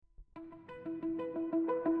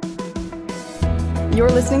You're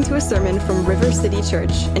listening to a sermon from River City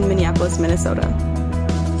Church in Minneapolis, Minnesota.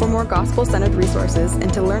 For more gospel-centered resources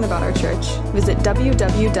and to learn about our church, visit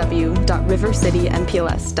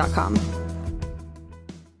www.rivercitynpls.com.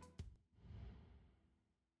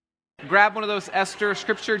 Grab one of those Esther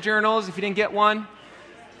scripture journals if you didn't get one.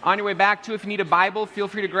 On your way back to, if you need a Bible, feel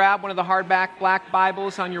free to grab one of the hardback black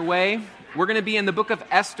Bibles on your way. We're going to be in the book of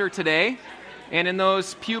Esther today. And in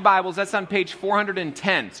those pew Bibles, that's on page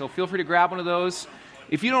 410. So feel free to grab one of those.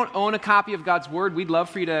 If you don't own a copy of God's Word, we'd love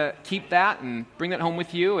for you to keep that and bring that home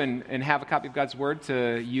with you and have a copy of God's Word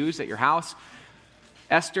to use at your house.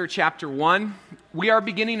 Esther chapter 1. We are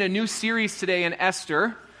beginning a new series today in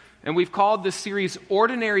Esther, and we've called this series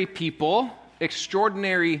Ordinary People,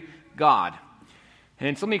 Extraordinary God.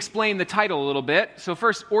 And so let me explain the title a little bit. So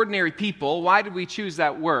first, ordinary people. Why did we choose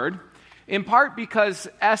that word? In part because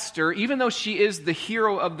Esther, even though she is the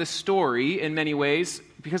hero of the story in many ways,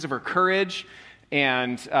 because of her courage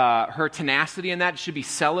and her tenacity in that, should be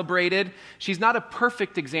celebrated. She's not a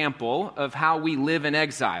perfect example of how we live in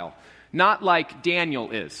exile, not like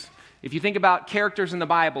Daniel is. If you think about characters in the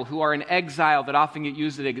Bible who are in exile that often get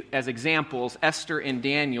used as examples, Esther and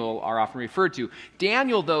Daniel are often referred to.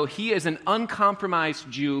 Daniel, though, he is an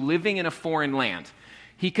uncompromised Jew living in a foreign land.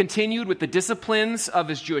 He continued with the disciplines of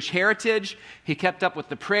his Jewish heritage. He kept up with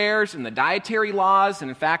the prayers and the dietary laws,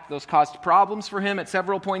 and in fact, those caused problems for him at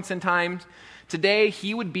several points in time. Today,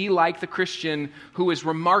 he would be like the Christian who is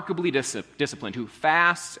remarkably disciplined, who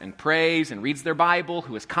fasts and prays and reads their Bible,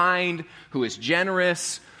 who is kind, who is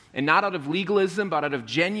generous, and not out of legalism, but out of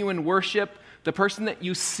genuine worship. The person that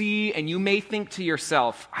you see and you may think to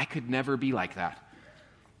yourself, I could never be like that.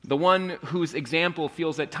 The one whose example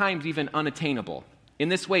feels at times even unattainable. In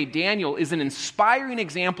this way, Daniel is an inspiring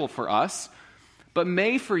example for us, but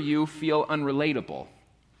may for you feel unrelatable.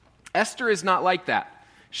 Esther is not like that.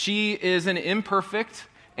 She is an imperfect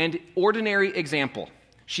and ordinary example.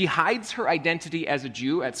 She hides her identity as a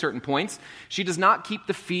Jew at certain points. She does not keep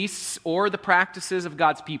the feasts or the practices of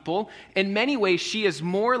God's people. In many ways, she is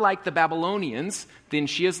more like the Babylonians than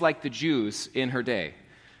she is like the Jews in her day.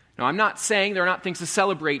 Now, I'm not saying there are not things to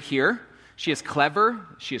celebrate here. She is clever,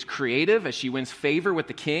 she is creative as she wins favor with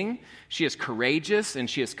the king. She is courageous and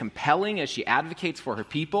she is compelling as she advocates for her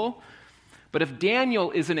people. But if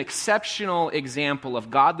Daniel is an exceptional example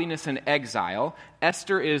of godliness in exile,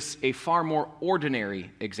 Esther is a far more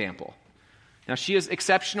ordinary example. Now, she is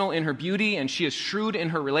exceptional in her beauty and she is shrewd in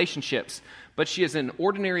her relationships, but she is an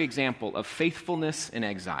ordinary example of faithfulness in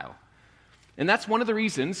exile. And that's one of the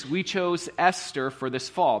reasons we chose Esther for this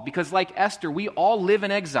fall, because like Esther, we all live in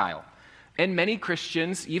exile. And many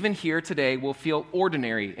Christians, even here today, will feel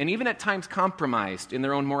ordinary and even at times compromised in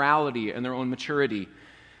their own morality and their own maturity.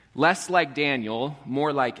 Less like Daniel,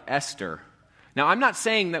 more like Esther. Now, I'm not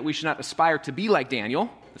saying that we should not aspire to be like Daniel.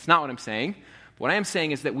 That's not what I'm saying. What I am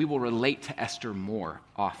saying is that we will relate to Esther more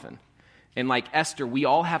often. And like Esther, we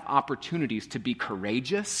all have opportunities to be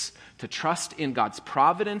courageous, to trust in God's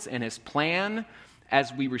providence and His plan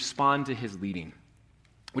as we respond to His leading.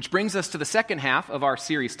 Which brings us to the second half of our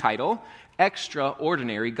series title,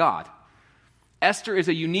 Extraordinary God. Esther is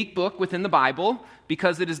a unique book within the Bible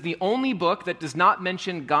because it is the only book that does not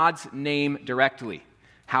mention God's name directly.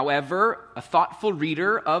 However, a thoughtful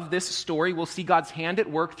reader of this story will see God's hand at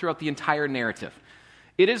work throughout the entire narrative.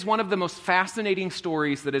 It is one of the most fascinating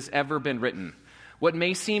stories that has ever been written. What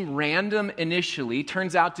may seem random initially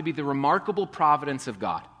turns out to be the remarkable providence of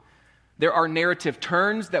God. There are narrative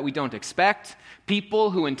turns that we don't expect, people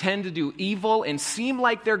who intend to do evil and seem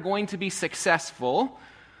like they're going to be successful,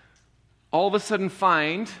 all of a sudden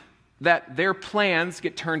find that their plans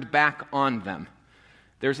get turned back on them.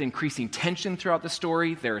 There's increasing tension throughout the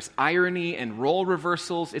story. There's irony and role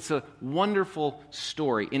reversals. It's a wonderful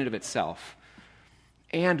story in and of itself.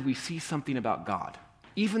 And we see something about God.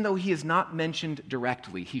 Even though He is not mentioned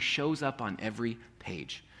directly, He shows up on every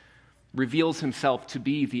page, reveals Himself to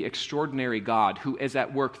be the extraordinary God who is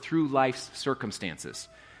at work through life's circumstances.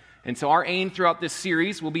 And so our aim throughout this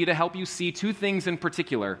series will be to help you see two things in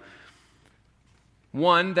particular.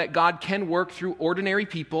 One, that God can work through ordinary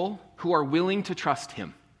people who are willing to trust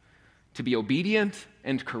Him, to be obedient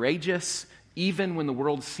and courageous, even when the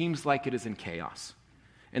world seems like it is in chaos.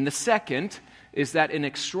 And the second is that an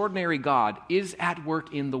extraordinary God is at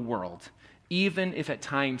work in the world, even if at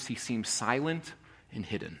times He seems silent and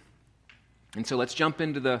hidden. And so let's jump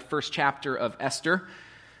into the first chapter of Esther,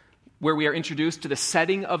 where we are introduced to the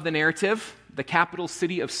setting of the narrative, the capital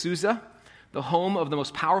city of Susa, the home of the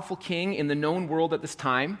most powerful king in the known world at this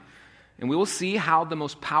time. And we will see how the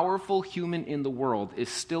most powerful human in the world is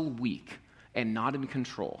still weak and not in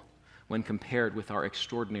control. when compared with our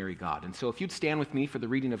extraordinary God. And so if you'd stand with me for the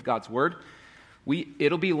reading of God's word,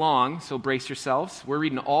 it'll be long, so brace yourselves. We're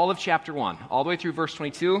reading all of chapter 1, all the way through verse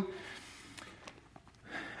 22.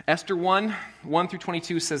 Esther 1 through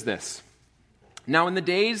 22 says this. Now in the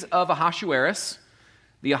days of Ahasuerus,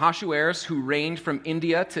 the Ahasuerus who reigned from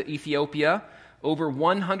India to Ethiopia over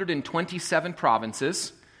 127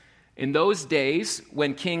 provinces, in those days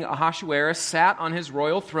when King Ahasuerus sat on his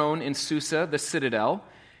royal throne in Susa, the citadel,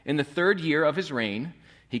 in the 3rd year of his reign,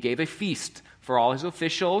 he gave a feast for all his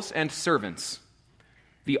officials and servants.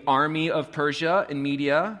 The army of Persia and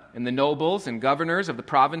Media and the nobles and governors of the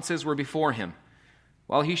provinces were before him,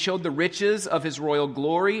 while he showed the riches of his royal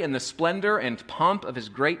glory and the splendor and pomp of his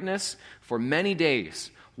greatness for many days,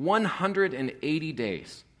 180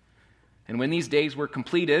 days. And when these days were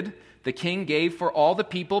completed, the king gave for all the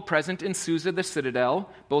people present in Susa the citadel,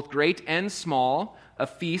 both great and small, a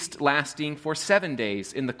feast lasting for 7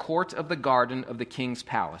 days in the court of the garden of the king's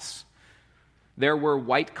palace. There were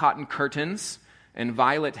white cotton curtains and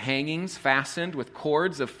violet hangings fastened with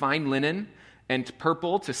cords of fine linen and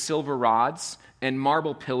purple to silver rods and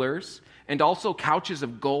marble pillars, and also couches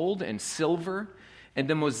of gold and silver, and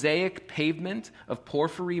a mosaic pavement of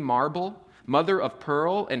porphyry marble, mother of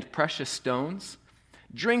pearl and precious stones.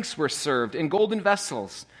 Drinks were served in golden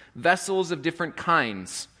vessels, vessels of different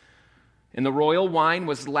kinds. And the royal wine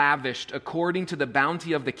was lavished according to the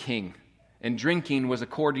bounty of the king, and drinking was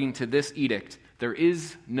according to this edict. There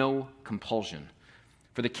is no compulsion.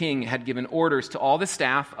 For the king had given orders to all the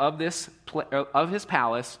staff of his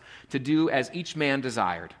palace to do as each man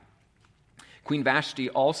desired. Queen Vashti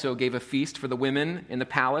also gave a feast for the women in the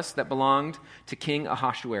palace that belonged to King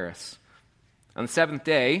Ahasuerus. On the 7th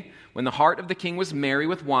day, when the heart of the king was merry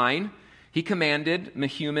with wine, he commanded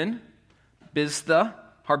Mehuman, Biztha,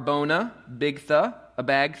 Harbona, Bigtha,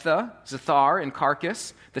 Abagtha, Zethar, and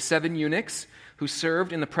Carcass, the 7 eunuchs who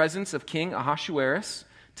served in the presence of King Ahasuerus,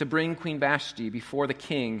 to bring Queen Vashti before the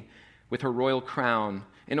king with her royal crown,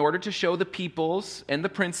 in order to show the peoples and the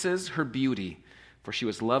princes her beauty, for she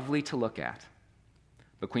was lovely to look at.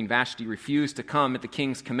 But Queen Vashti refused to come at the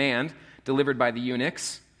king's command, delivered by the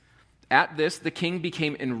eunuchs. At this, the king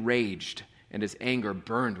became enraged, and his anger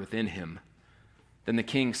burned within him. Then the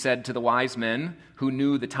king said to the wise men who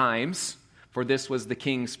knew the times, for this was the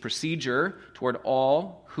king's procedure toward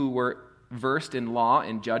all who were versed in law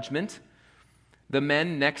and judgment, the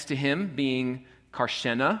men next to him being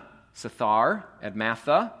Karshena, Sethar,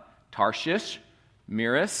 Admatha, Tarshish,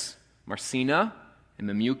 Meres, Marsena, and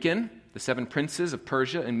Memucan, the 7 princes of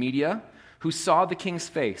Persia and Media, who saw the king's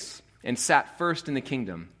face and sat first in the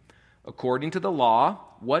kingdom, according to the law,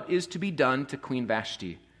 what is to be done to Queen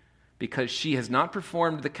Vashti, because she has not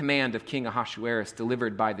performed the command of King Ahasuerus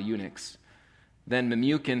delivered by the eunuchs. Then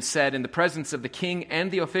Memucan said in the presence of the king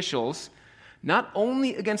and the officials, not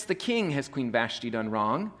only against the king has Queen Vashti done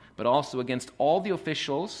wrong, but also against all the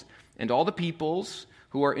officials and all the peoples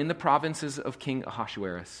who are in the provinces of King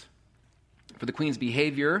Ahasuerus. For the queen's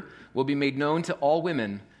behavior will be made known to all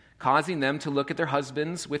women, causing them to look at their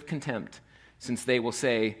husbands with contempt, since they will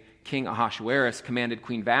say, King Ahasuerus commanded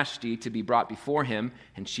Queen Vashti to be brought before him,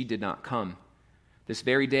 and she did not come. This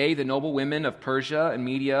very day, the noble women of Persia and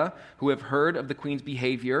Media who have heard of the queen's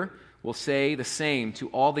behavior will say the same to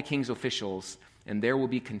all the king's officials, and there will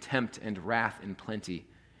be contempt and wrath in plenty.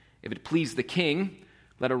 If it please the king,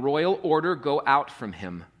 let a royal order go out from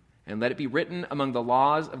him, and let it be written among the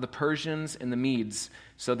laws of the Persians and the Medes,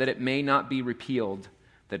 so that it may not be repealed,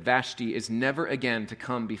 that Vashti is never again to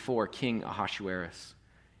come before King Ahasuerus.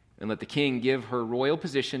 And let the king give her royal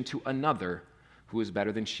position to another who is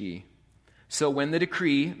better than she. So when the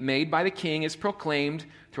decree made by the king is proclaimed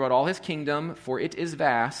throughout all his kingdom, for it is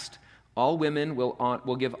vast, all women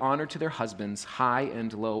will give honor to their husbands, high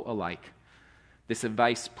and low alike. This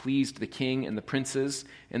advice pleased the king and the princes,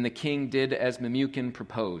 and the king did as Memucan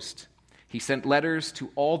proposed. He sent letters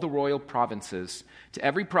to all the royal provinces, to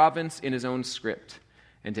every province in his own script,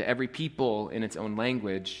 and to every people in its own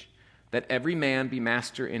language, that every man be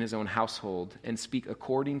master in his own household, and speak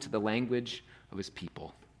according to the language of his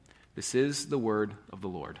people. This is the word of the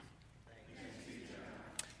Lord.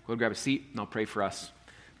 Go grab a seat, and I'll pray for us.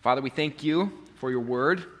 Father, we thank you for your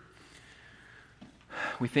word.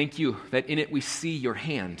 We thank you that in it we see your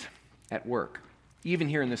hand at work. Even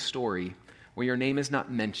here in this story, where your name is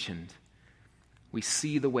not mentioned, we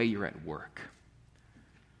see the way you're at work,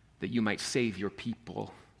 that you might save your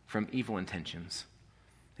people from evil intentions.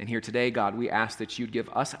 And here today, God, we ask that you'd give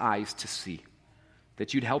us eyes to see,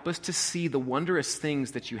 that you'd help us to see the wondrous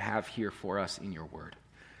things that you have here for us in your word.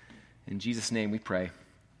 In Jesus' name we pray.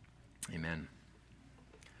 Amen.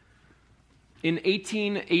 In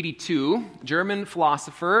 1882, German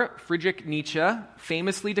philosopher Friedrich Nietzsche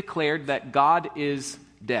famously declared that God is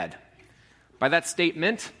dead. By that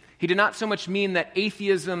statement, he did not so much mean that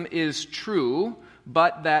atheism is true,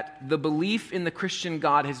 but that the belief in the Christian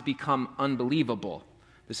God has become unbelievable.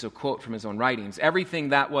 This is a quote from his own writings. Everything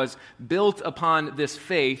that was built upon this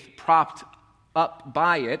faith, propped up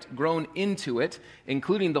by it, grown into it,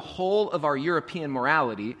 including the whole of our European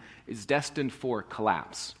morality, is destined for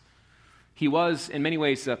collapse. He was, in many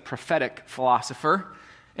ways, a prophetic philosopher,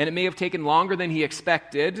 and it may have taken longer than he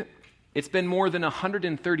expected. It's been more than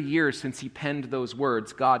 130 years since he penned those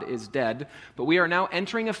words, God is dead, but we are now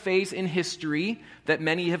entering a phase in history that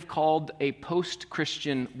many have called a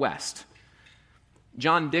post-Christian West.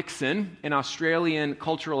 John Dickson, an Australian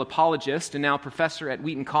cultural apologist and now professor at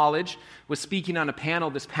Wheaton College, was speaking on a panel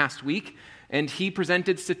this past week, and he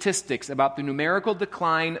presented statistics about the numerical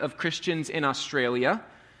decline of Christians in Australia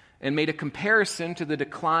and made a comparison to the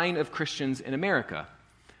decline of Christians in America.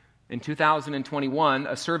 In 2021,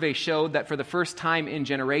 a survey showed that for the first time in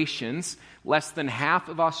generations, less than half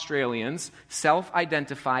of Australians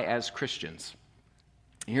self-identify as Christians.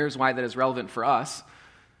 Here's why that is relevant for us.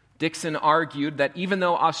 Dickson argued that even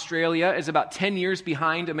though Australia is about 10 years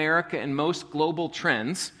behind America in most global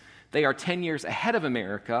trends, they are 10 years ahead of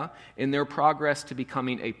America in their progress to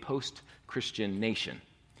becoming a post-Christian nation.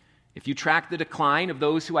 If you track the decline of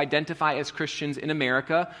those who identify as Christians in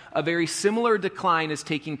America, a very similar decline is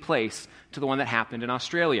taking place to the one that happened in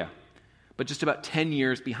Australia, but just about 10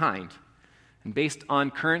 years behind. And based on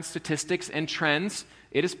current statistics and trends,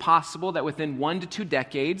 it is possible that within 1 to 2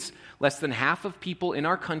 decades, less than half of people in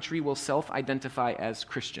our country will self-identify as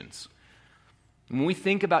Christians. When we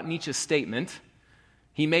think about Nietzsche's statement,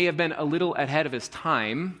 he may have been a little ahead of his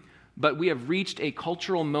time, but we have reached a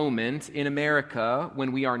cultural moment in America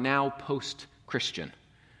when we are now post-Christian,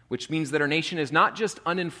 which means that our nation is not just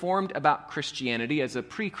uninformed about Christianity as a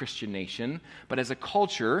pre-Christian nation, but as a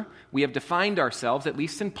culture, we have defined ourselves, at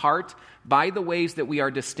least in part, by the ways that we are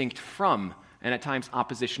distinct from, and at times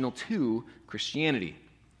oppositional to, Christianity.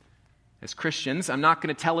 As Christians, I'm not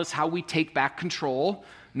going to tell us how we take back control,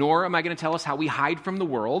 nor am I going to tell us how we hide from the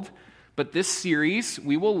world. But this series,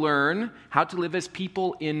 we will learn how to live as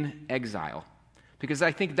people in exile, because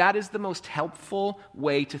I think that is the most helpful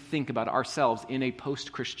way to think about ourselves in a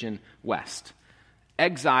post-Christian West.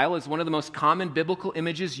 Exile is one of the most common biblical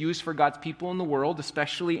images used for God's people in the world,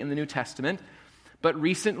 especially in the New Testament. But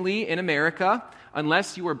recently in America,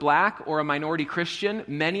 unless you were black or a minority Christian,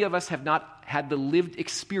 many of us have not had the lived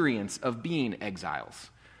experience of being exiles.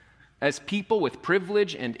 As people with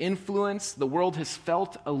privilege and influence, the world has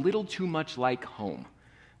felt a little too much like home,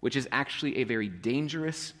 which is actually a very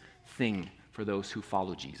dangerous thing for those who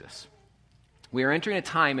follow Jesus. We are entering a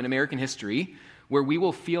time in American history where we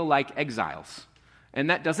will feel like exiles. And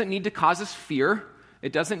that doesn't need to cause us fear.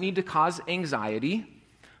 It doesn't need to cause anxiety.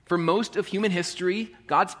 For most of human history,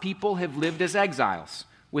 God's people have lived as exiles,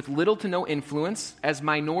 with little to no influence, as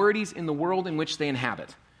minorities in the world in which they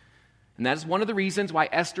inhabit. And that is one of the reasons why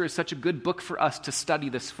Esther is such a good book for us to study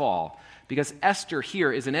this fall, because Esther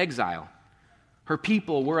here is in exile. Her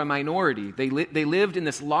people were a minority. They lived in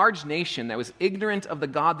this large nation that was ignorant of the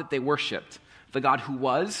God that they worshipped, the God who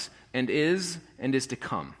was and is to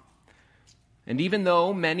come. And even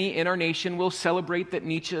though many in our nation will celebrate that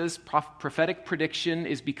Nietzsche's prophetic prediction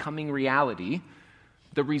is becoming reality,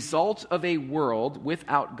 the result of a world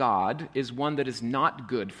without God is one that is not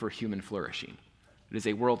good for human flourishing. It is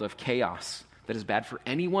a world of chaos that is bad for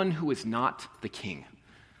anyone who is not the king.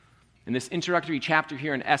 And this introductory chapter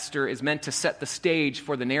here in Esther is meant to set the stage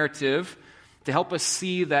for the narrative, to help us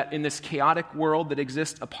see that in this chaotic world that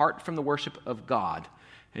exists apart from the worship of God.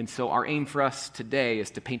 And so our aim for us today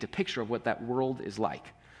is to paint a picture of what that world is like,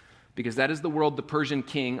 because that is the world the Persian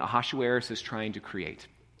king Ahasuerus is trying to create.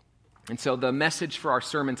 And so the message for our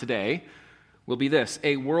sermon today will be this: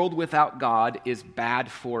 a world without God is bad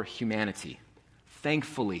for humanity.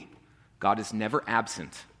 Thankfully, God is never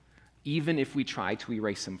absent, even if we try to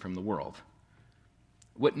erase him from the world.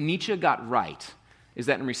 What Nietzsche got right is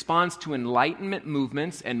that in response to Enlightenment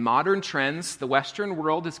movements and modern trends, the Western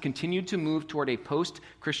world has continued to move toward a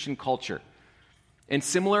post-Christian culture. And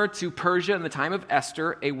similar to Persia in the time of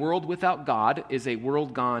Esther, a world without God is a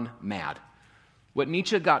world gone mad. What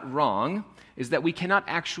Nietzsche got wrong is that we cannot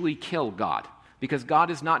actually kill God, because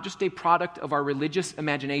God is not just a product of our religious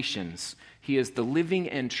imaginations. He is the living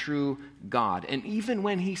and true God. And even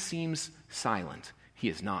when he seems silent, he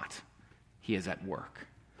is not. He is at work.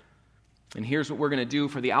 And here's what we're going to do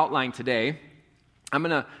for the outline today. I'm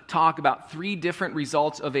going to talk about 3 different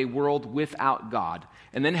results of a world without God,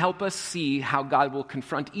 and then help us see how God will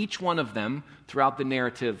confront each one of them throughout the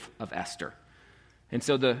narrative of Esther. And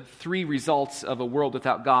so the 3 results of a world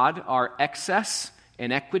without God are excess,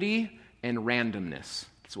 inequity, and randomness.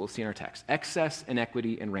 That's what we'll see in our text. Excess,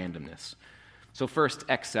 inequity, and randomness. So first,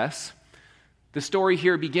 excess. The story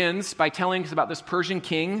here begins by telling us about this Persian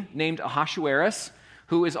king named Ahasuerus,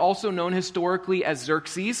 who is also known historically as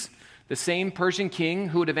Xerxes, the same Persian king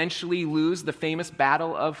who would eventually lose the famous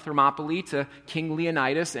Battle of Thermopylae to King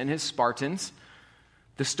Leonidas and his Spartans.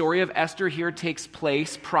 The story of Esther here takes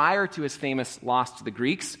place prior to his famous loss to the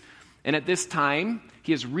Greeks, and at this time,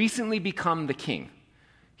 he has recently become the king.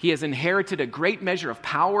 He has inherited a great measure of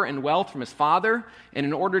power and wealth from his father, and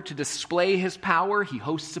in order to display his power, he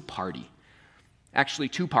hosts a party. Actually,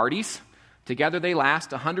 2 parties. Together they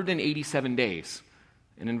last 187 days.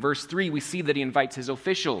 And in verse 3, we see that he invites his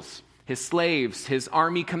officials, his slaves, his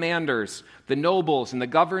army commanders, the nobles, and the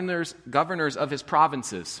governors of his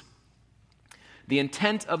provinces. The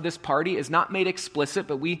intent of this party is not made explicit,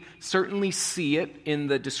 but we certainly see it in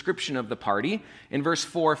the description of the party. In verse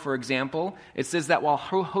 4, for example, it says that while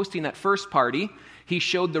hosting that first party, he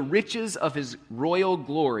showed the riches of his royal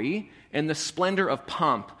glory and the splendor of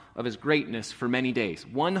pomp of his greatness for many days,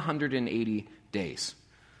 180 days.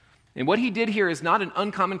 And what he did here is not an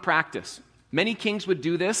uncommon practice. Many kings would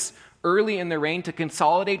do this early in their reign to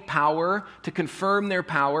consolidate power, to confirm their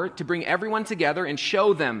power, to bring everyone together and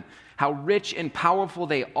show them how rich and powerful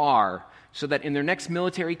they are, so that in their next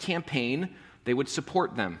military campaign, they would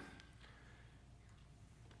support them.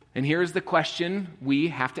 And here's the question we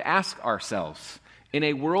have to ask ourselves. In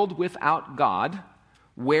a world without God,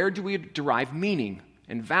 where do we derive meaning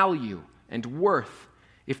and value and worth?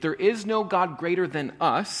 If there is no God greater than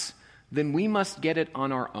us, then we must get it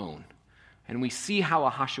on our own. And we see how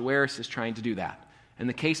Ahasuerus is trying to do that. In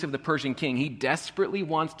the case of the Persian king, he desperately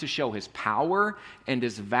wants to show his power and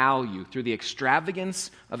his value through the extravagance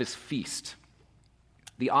of his feast.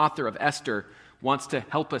 The author of Esther wants to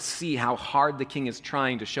help us see how hard the king is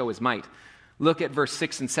trying to show his might. Look at verse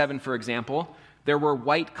 6 and 7, for example. There were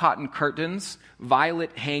white cotton curtains,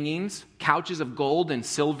 violet hangings, couches of gold and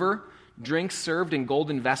silver, drinks served in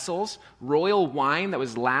golden vessels, royal wine that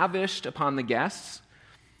was lavished upon the guests.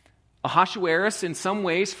 Ahasuerus, in some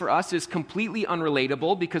ways, for us, is completely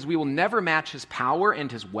unrelatable because we will never match his power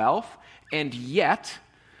and his wealth, and yet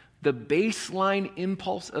the baseline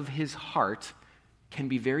impulse of his heart can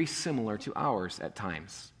be very similar to ours at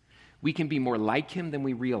times. We can be more like him than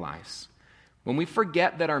we realize. When we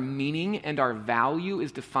forget that our meaning and our value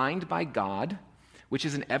is defined by God, which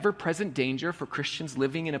is an ever-present danger for Christians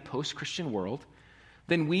living in a post-Christian world,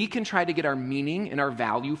 then we can try to get our meaning and our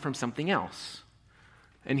value from something else.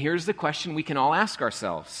 And here's the question we can all ask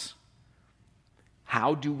ourselves.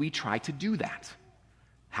 How do we try to do that?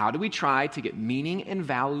 How do we try to get meaning and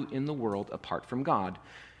value in the world apart from God?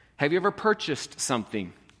 Have you ever purchased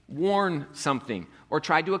something, worn something, or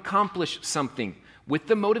tried to accomplish something with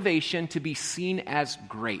the motivation to be seen as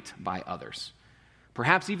great by others?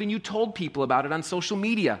 Perhaps even you told people about it on social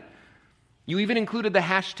media. You even included the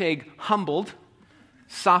hashtag humbled,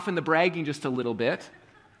 softened the bragging just a little bit.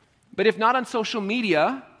 But if not on social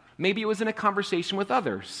media, maybe it was in a conversation with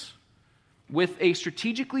others, with a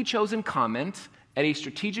strategically chosen comment at a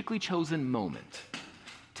strategically chosen moment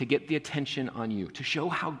to get the attention on you, to show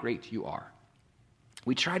how great you are.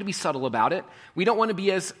 We try to be subtle about it. We don't want to be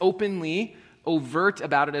as openly overt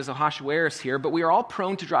about it as Ahasuerus here, but we are all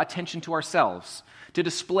prone to draw attention to ourselves, to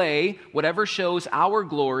display whatever shows our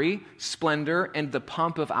glory, splendor, and the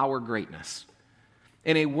pomp of our greatness.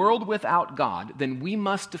 In a world without God, then we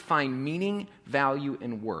must define meaning, value,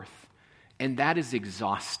 and worth. And that is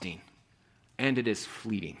exhausting, and it is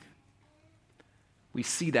fleeting. We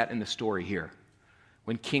see that in the story here,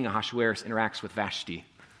 when King Ahasuerus interacts with Vashti.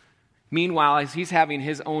 Meanwhile, as he's having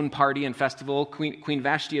his own party and festival, Queen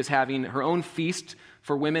Vashti is having her own feast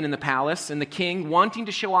for women in the palace, and the king, wanting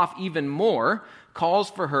to show off even more, calls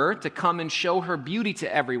for her to come and show her beauty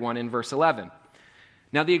to everyone in verse 11.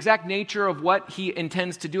 Now, the exact nature of what he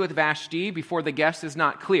intends to do with Vashti before the guest is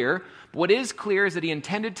not clear. But what is clear is that he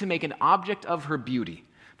intended to make an object of her beauty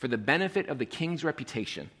for the benefit of the king's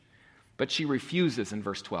reputation. But she refuses in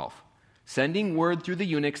verse 12, sending word through the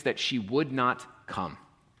eunuchs that she would not come.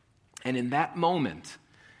 And in that moment,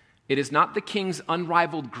 it is not the king's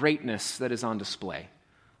unrivaled greatness that is on display,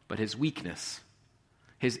 but his weakness,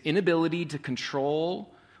 his inability to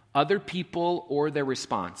control other people or their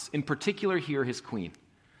response, in particular here his queen.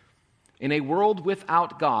 In a world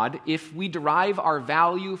without God, if we derive our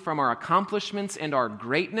value from our accomplishments and our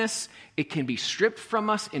greatness, it can be stripped from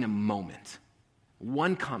us in a moment.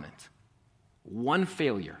 one comment, one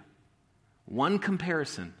failure, one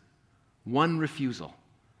comparison, one refusal.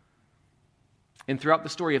 And throughout the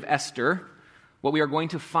story of Esther, what we are going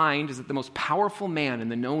to find is that the most powerful man in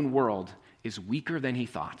the known world is weaker than he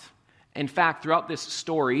thought. In fact, throughout this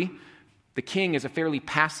story, the king is a fairly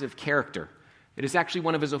passive character. It is actually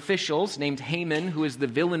one of his officials named Haman, who is the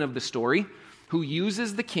villain of the story, who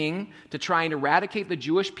uses the king to try and eradicate the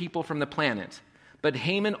Jewish people from the planet. But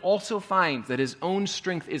Haman also finds that his own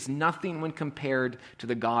strength is nothing when compared to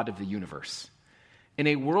the God of the universe. In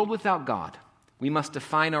a world without God, we must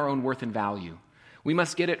define our own worth and value. We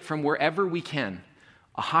must get it from wherever we can.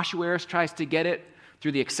 Ahasuerus tries to get it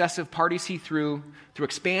through the excessive parties he threw, through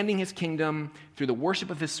expanding his kingdom, through the worship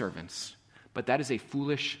of his servants. But that is a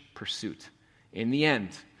foolish pursuit. In the end,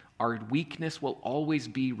 our weakness will always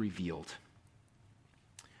be revealed.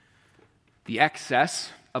 The excess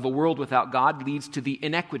of a world without God leads to the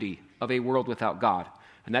inequity of a world without God.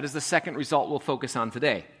 And that is the second result we'll focus on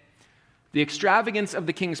today. The extravagance of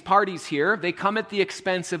the king's parties here, they come at the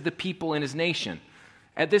expense of the people in his nation.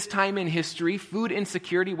 At this time in history, food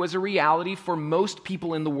insecurity was a reality for most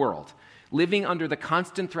people in the world, living under the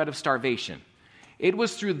constant threat of starvation. It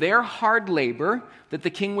was through their hard labor that the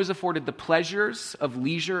king was afforded the pleasures of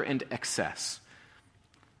leisure and excess.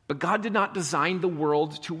 But God did not design the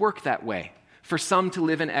world to work that way, for some to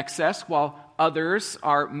live in excess while others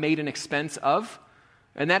are made an expense of.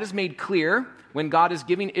 And that is made clear when God is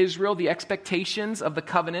giving Israel the expectations of the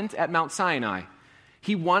covenant at Mount Sinai.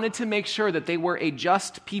 He wanted to make sure that they were a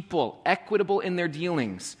just people, equitable in their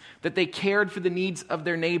dealings, that they cared for the needs of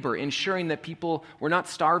their neighbor, ensuring that people were not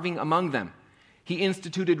starving among them. He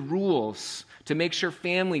instituted rules to make sure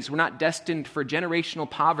families were not destined for generational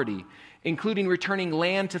poverty, including returning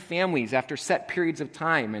land to families after set periods of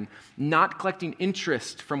time and not collecting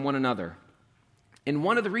interest from one another. And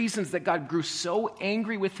one of the reasons that God grew so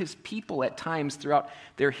angry with his people at times throughout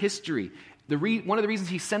their history, one of the reasons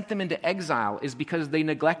he sent them into exile is because they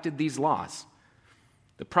neglected these laws.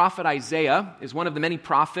 The prophet Isaiah is one of the many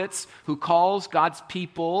prophets who calls God's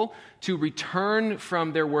people to return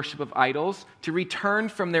from their worship of idols, to return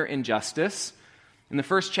from their injustice. In the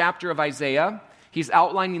first chapter of Isaiah, he's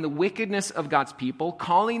outlining the wickedness of God's people,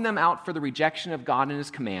 calling them out for the rejection of God and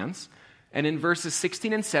his commands. And in verses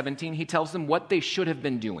 16 and 17, he tells them what they should have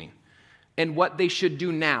been doing and what they should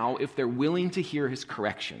do now if they're willing to hear his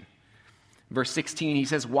correction. Verse 16, he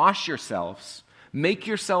says, "Wash yourselves, make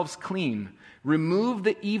yourselves clean, remove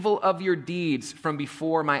the evil of your deeds from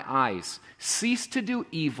before my eyes. Cease to do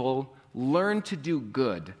evil, learn to do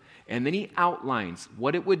good." And then he outlines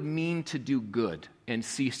what it would mean to do good and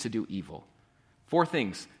cease to do evil. 4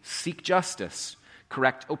 things: seek justice,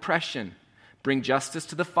 correct oppression, bring justice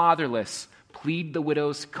to the fatherless, plead the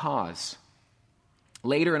widow's cause.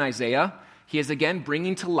 Later in Isaiah, he is again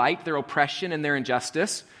bringing to light their oppression and their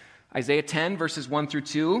injustice. Isaiah 10, verses 1 through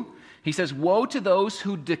 2, he says, "Woe to those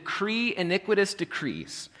who decree iniquitous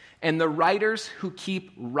decrees, and the writers who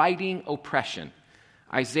keep writing oppression."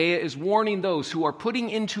 Isaiah is warning those who are putting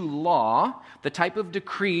into law the type of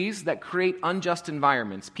decrees that create unjust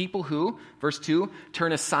environments. People who, verse 2,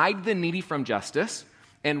 turn aside the needy from justice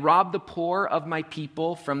and rob the poor of my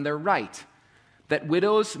people from their right, that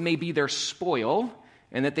widows may be their spoil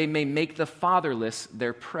and that they may make the fatherless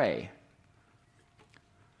their prey.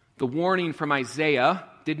 The warning from Isaiah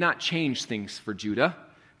did not change things for Judah.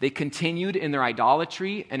 They continued in their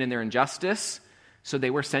idolatry and in their injustice, so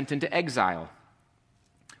they were sent into exile,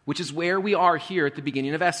 which is where we are here at the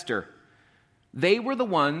beginning of Esther. They were the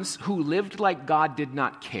ones who lived like God did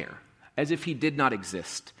not care, as if he did not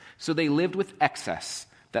exist. So they lived with excess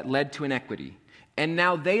that led to inequity. And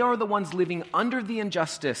now they are the ones living under the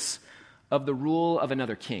injustice of the rule of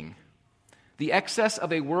another king. The excess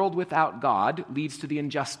of a world without God leads to the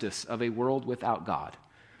injustice of a world without God.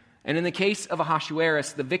 And in the case of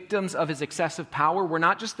Ahasuerus, the victims of his excessive power were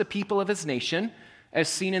not just the people of his nation, as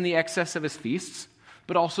seen in the excess of his feasts,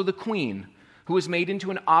 but also the queen, who was made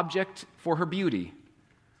into an object for her beauty.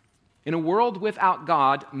 In a world without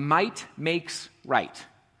God, might makes right.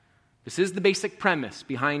 This is the basic premise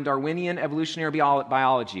behind Darwinian evolutionary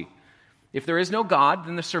biology. If there is no God,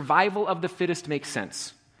 then the survival of the fittest makes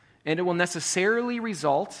sense, and it will necessarily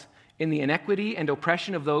result in the inequity and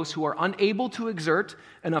oppression of those who are unable to exert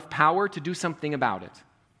enough power to do something about it.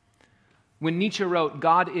 When Nietzsche wrote,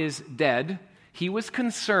 "God is dead," he was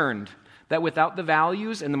concerned that without the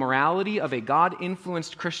values and the morality of a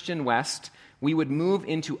God-influenced Christian West, we would move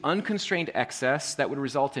into unconstrained excess that would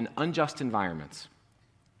result in unjust environments.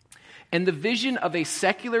 And the vision of a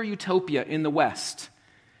secular utopia in the West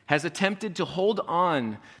has attempted to hold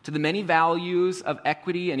on to the many values of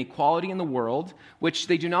equity and equality in the world, which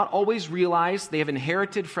they do not always realize they have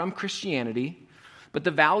inherited from Christianity. But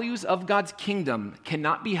the values of God's kingdom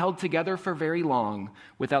cannot be held together for very long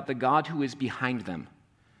without the God who is behind them.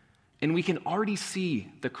 And we can already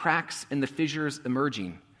see the cracks and the fissures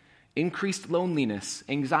emerging. Increased loneliness,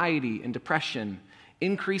 anxiety, and depression,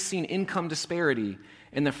 increasing income disparity,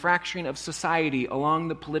 and the fracturing of society along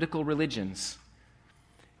the political religions.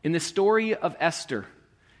 In the story of Esther,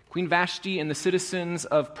 Queen Vashti and the citizens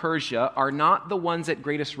of Persia are not the ones at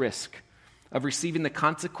greatest risk of receiving the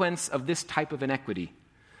consequence of this type of inequity.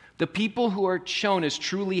 The people who are shown as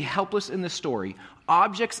truly helpless in the story,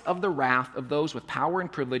 objects of the wrath of those with power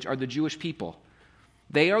and privilege, are the Jewish people.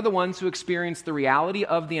 They are the ones who experience the reality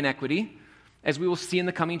of the inequity. As we will see in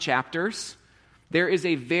the coming chapters, there is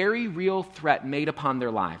a very real threat made upon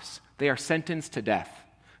their lives. They are sentenced to death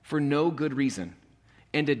for no good reason,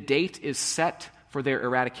 and a date is set for their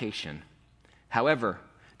eradication. However,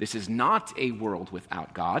 this is not a world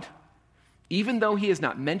without God. Even though he is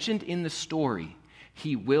not mentioned in the story,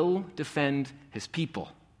 he will defend his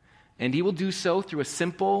people. And he will do so through a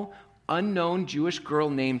simple, unknown Jewish girl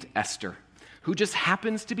named Esther, who just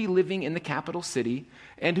happens to be living in the capital city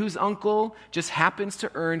and whose uncle just happens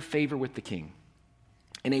to earn favor with the king.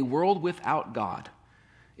 In a world without God,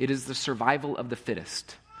 it is the survival of the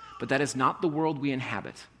fittest. But that is not the world we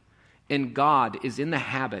inhabit. And God is in the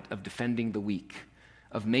habit of defending the weak,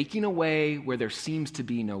 of making a way where there seems to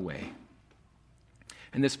be no way.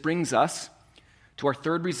 And this brings us to our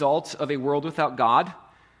third result of a world without God.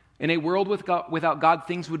 In a world without God,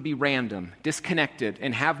 things would be random, disconnected,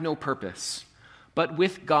 and have no purpose. But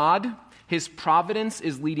with God, his providence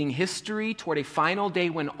is leading history toward a final day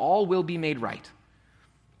when all will be made right.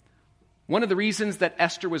 One of the reasons that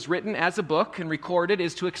Esther was written as a book and recorded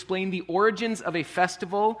is to explain the origins of a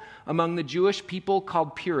festival among the Jewish people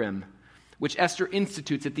called Purim, which Esther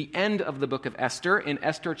institutes at the end of the book of Esther in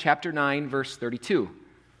Esther chapter 9, verse 32.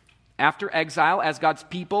 After exile, as God's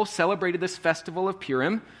people celebrated this festival of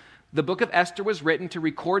Purim, the book of Esther was written to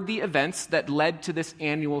record the events that led to this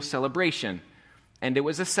annual celebration. And it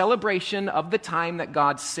was a celebration of the time that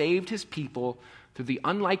God saved his people through the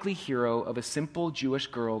unlikely hero of a simple Jewish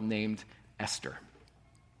girl named Esther.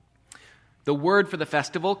 The word for the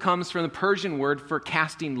festival comes from the Persian word for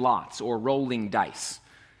casting lots or rolling dice.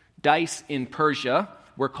 Dice in Persia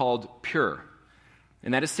were called pur.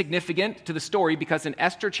 And that is significant to the story because in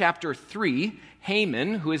Esther chapter 3,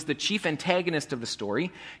 Haman, who is the chief antagonist of the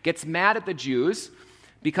story, gets mad at the Jews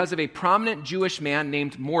because of a prominent Jewish man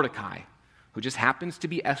named Mordecai, who just happens to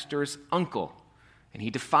be Esther's uncle. And he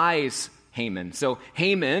defies Haman. So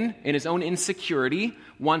Haman, in his own insecurity,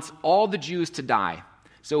 wants all the Jews to die.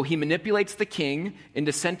 So he manipulates the king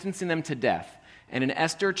into sentencing them to death. And in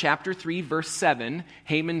Esther chapter 3, verse 7,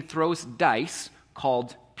 Haman throws dice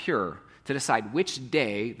called pur to decide which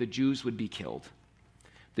day the Jews would be killed.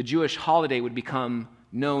 The Jewish holiday would become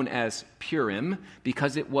known as Purim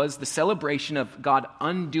because it was the celebration of God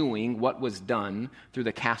undoing what was done through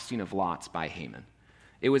the casting of lots by Haman.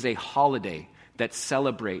 It was a holiday that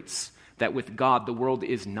celebrates that with God, the world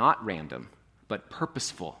is not random, but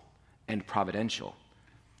purposeful and providential.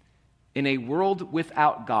 In a world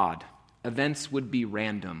without God, events would be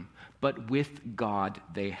random, but with God,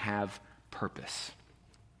 they have purpose.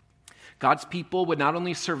 God's people would not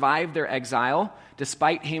only survive their exile,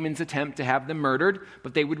 despite Haman's attempt to have them murdered,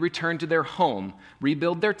 but they would return to their home,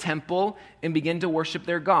 rebuild their temple, and begin to worship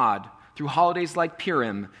their God through holidays like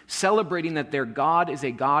Purim, celebrating that their God is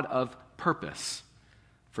a God of purpose.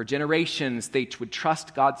 For generations, they would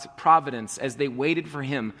trust God's providence as they waited for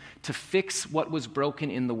him to fix what was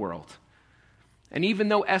broken in the world. And even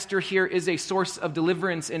though Esther here is a source of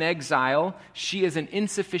deliverance in exile, she is an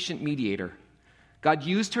insufficient mediator. God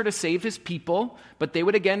used her to save his people, but they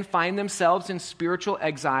would again find themselves in spiritual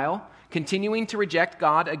exile, continuing to reject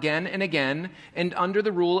God again and again, and under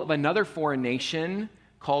the rule of another foreign nation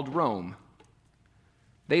called Rome.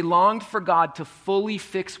 They longed for God to fully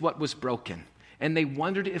fix what was broken, and they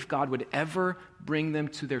wondered if God would ever bring them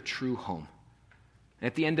to their true home.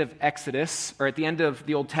 At the end of Exodus, or at the end of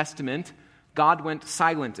the Old Testament, God went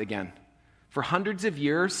silent again. For hundreds of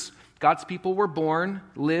years, God's people were born,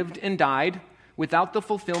 lived, and died without the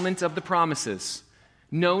fulfillment of the promises.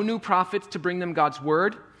 No new prophets to bring them God's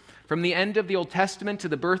word. From the end of the Old Testament to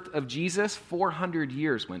the birth of Jesus, 400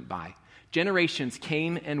 years went by. Generations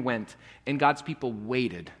came and went, and God's people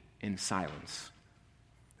waited in silence.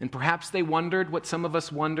 And perhaps they wondered what some of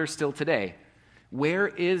us wonder still today. Where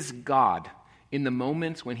is God in the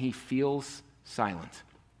moments when he feels silent?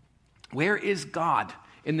 Where is God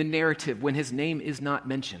in the narrative when his name is not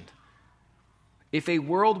mentioned. If a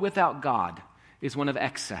world without God is one of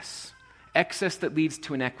excess that leads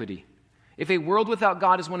to inequity, if a world without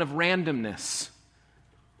God is one of randomness,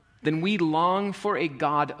 then we long for a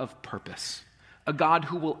God of purpose, a God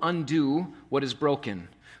who will undo what is broken,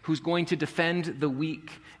 who's going to defend the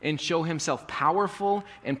weak and show himself powerful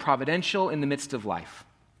and providential in the midst of life.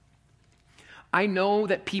 I know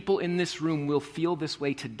that people in this room will feel this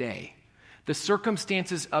way today. The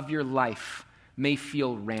circumstances of your life may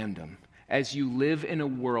feel random as you live in a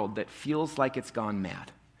world that feels like it's gone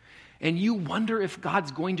mad. And you wonder if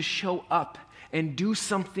God's going to show up and do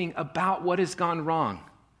something about what has gone wrong.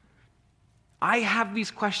 I have these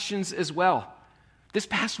questions as well. This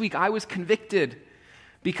past week, I was convicted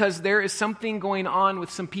because there is something going on with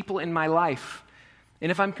some people in my life.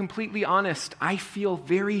 And if I'm completely honest, I feel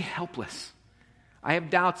very helpless. I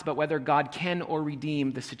have doubts about whether God can or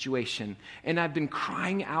redeem the situation. And I've been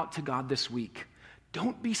crying out to God this week,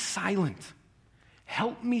 don't be silent.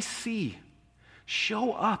 Help me see.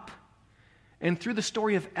 Show up. And through the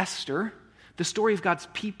story of Esther, the story of God's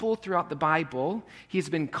people throughout the Bible, he has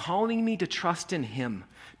been calling me to trust in him,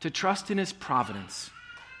 to trust in his providence.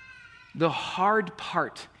 The hard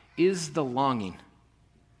part is the longing.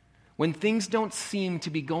 When things don't seem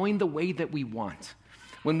to be going the way that we want,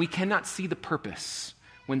 when we cannot see the purpose,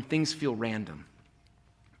 when things feel random.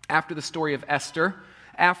 After the story of Esther,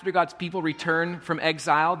 after God's people return from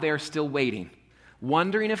exile, they are still waiting,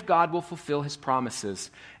 wondering if God will fulfill his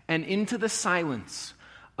promises. And into the silence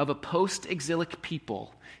of a post-exilic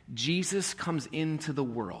people, Jesus comes into the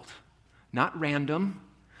world. Not random,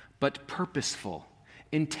 but purposeful,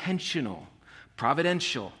 intentional,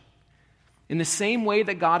 providential. In the same way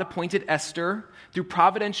that God appointed Esther through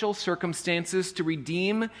providential circumstances to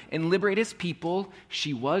redeem and liberate his people,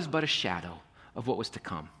 she was but a shadow of what was to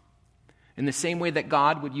come. In the same way that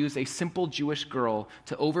God would use a simple Jewish girl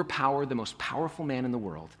to overpower the most powerful man in the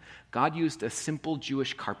world, God used a simple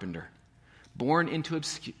Jewish carpenter, born into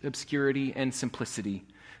obscurity and simplicity,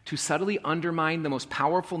 to subtly undermine the most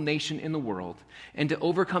powerful nation in the world and to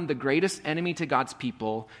overcome the greatest enemy to God's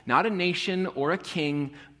people, not a nation or a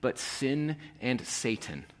king, but sin and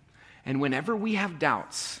Satan. And whenever we have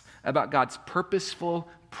doubts about God's purposeful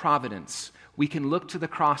providence, we can look to the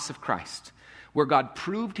cross of Christ, where God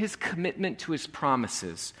proved his commitment to his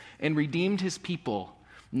promises and redeemed his people,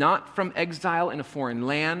 not from exile in a foreign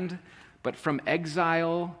land, but from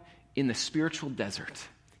exile in the spiritual desert.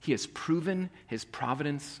 He has proven his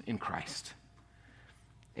providence in Christ.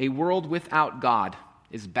 A world without God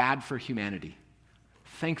is bad for humanity.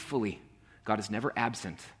 Thankfully, God is never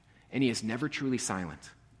absent, and he is never truly silent.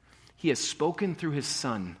 He has spoken through his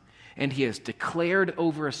Son, and he has declared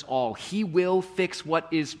over us all, he will fix what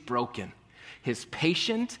is broken. His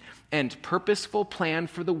patient and purposeful plan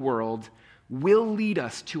for the world will lead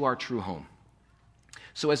us to our true home.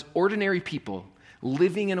 So as ordinary people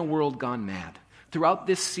living in a world gone mad, throughout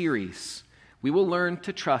this series, we will learn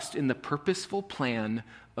to trust in the purposeful plan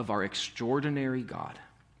of our extraordinary God.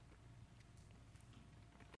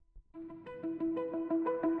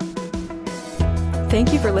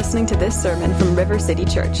 Thank you for listening to this sermon from River City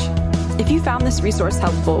Church. If you found this resource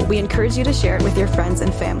helpful, we encourage you to share it with your friends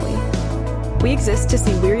and family. We exist to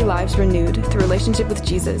see weary lives renewed through relationship with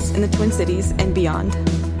Jesus in the Twin Cities and beyond.